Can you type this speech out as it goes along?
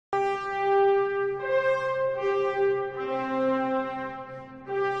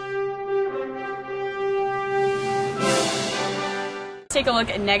take a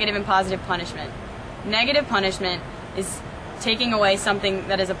look at negative and positive punishment. Negative punishment is taking away something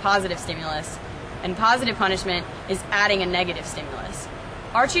that is a positive stimulus, and positive punishment is adding a negative stimulus.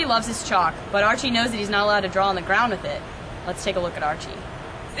 Archie loves his chalk, but Archie knows that he's not allowed to draw on the ground with it. Let's take a look at Archie.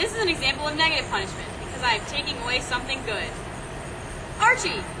 This is an example of negative punishment, because I am taking away something good.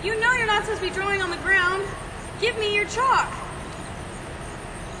 Archie, you know you're not supposed to be drawing on the ground. Give me your chalk.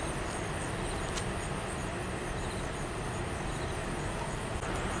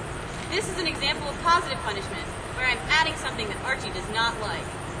 This is an example of positive punishment, where I'm adding something that Archie does not like.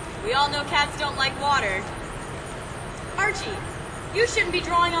 We all know cats don't like water. Archie, you shouldn't be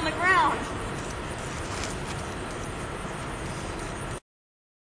drawing on the ground.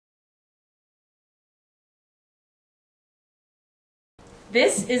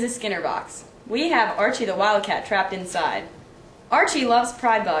 This is a Skinner box. We have Archie the Wildcat trapped inside. Archie loves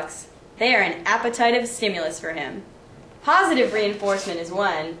Pride Bucks. They are an appetitive stimulus for him. Positive reinforcement is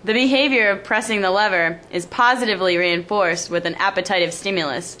when the behavior of pressing the lever is positively reinforced with an appetitive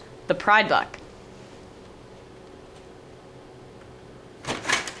stimulus, the Pride Buck.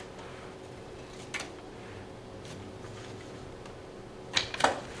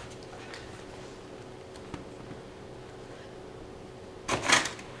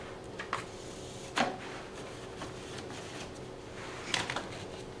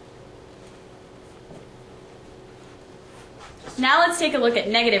 Now let's take a look at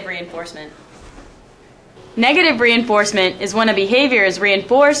negative reinforcement. Negative reinforcement is when a behavior is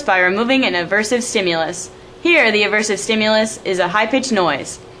reinforced by removing an aversive stimulus. Here, the aversive stimulus is a high-pitched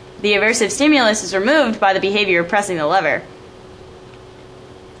noise. The aversive stimulus is removed by the behavior of pressing the lever.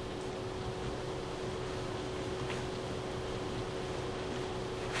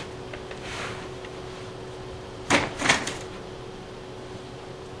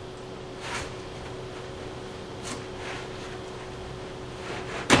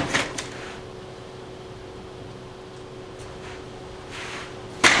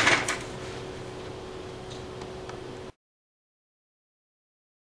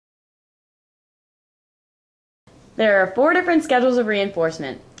 There are 4 different schedules of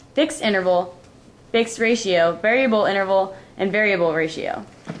reinforcement: fixed interval, fixed ratio, variable interval, and variable ratio.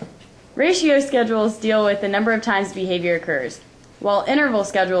 Ratio schedules deal with the number of times the behavior occurs, while interval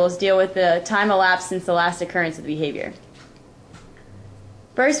schedules deal with the time elapsed since the last occurrence of the behavior.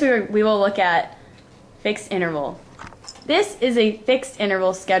 First, we will look at fixed interval. This is a fixed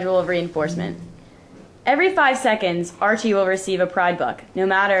interval schedule of reinforcement. Every 5 seconds, Archie will receive a Pride Buck, no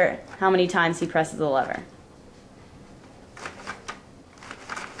matter how many times he presses the lever.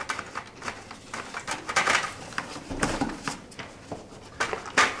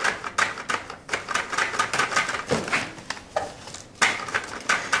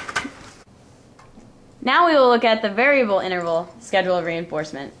 Now we will look at the variable interval schedule of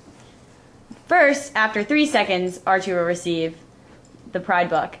reinforcement. First, after 3 seconds, Archie will receive the Pride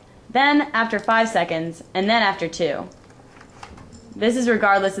Buck. Then after 5 seconds, and then after 2. This is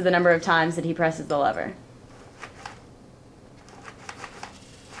regardless of the number of times that he presses the lever.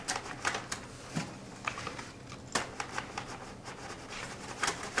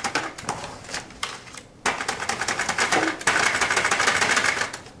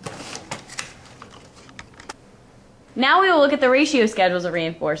 Now we will look at the ratio schedules of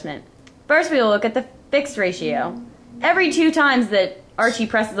reinforcement. First we will look at the fixed ratio. Every 2 times that Archie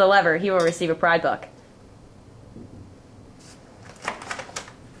presses the lever, he will receive a Pride Buck.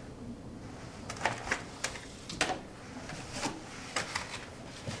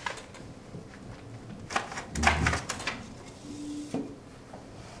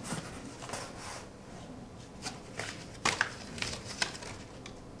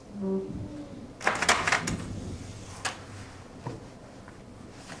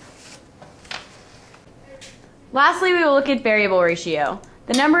 Lastly, we will look at variable ratio.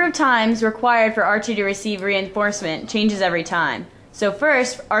 The number of times required for Archie to receive reinforcement changes every time. So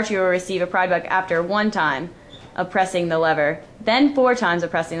first, Archie will receive a Pride Buck after 1 time of pressing the lever, then 4 times of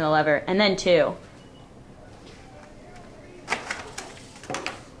pressing the lever, and then 2.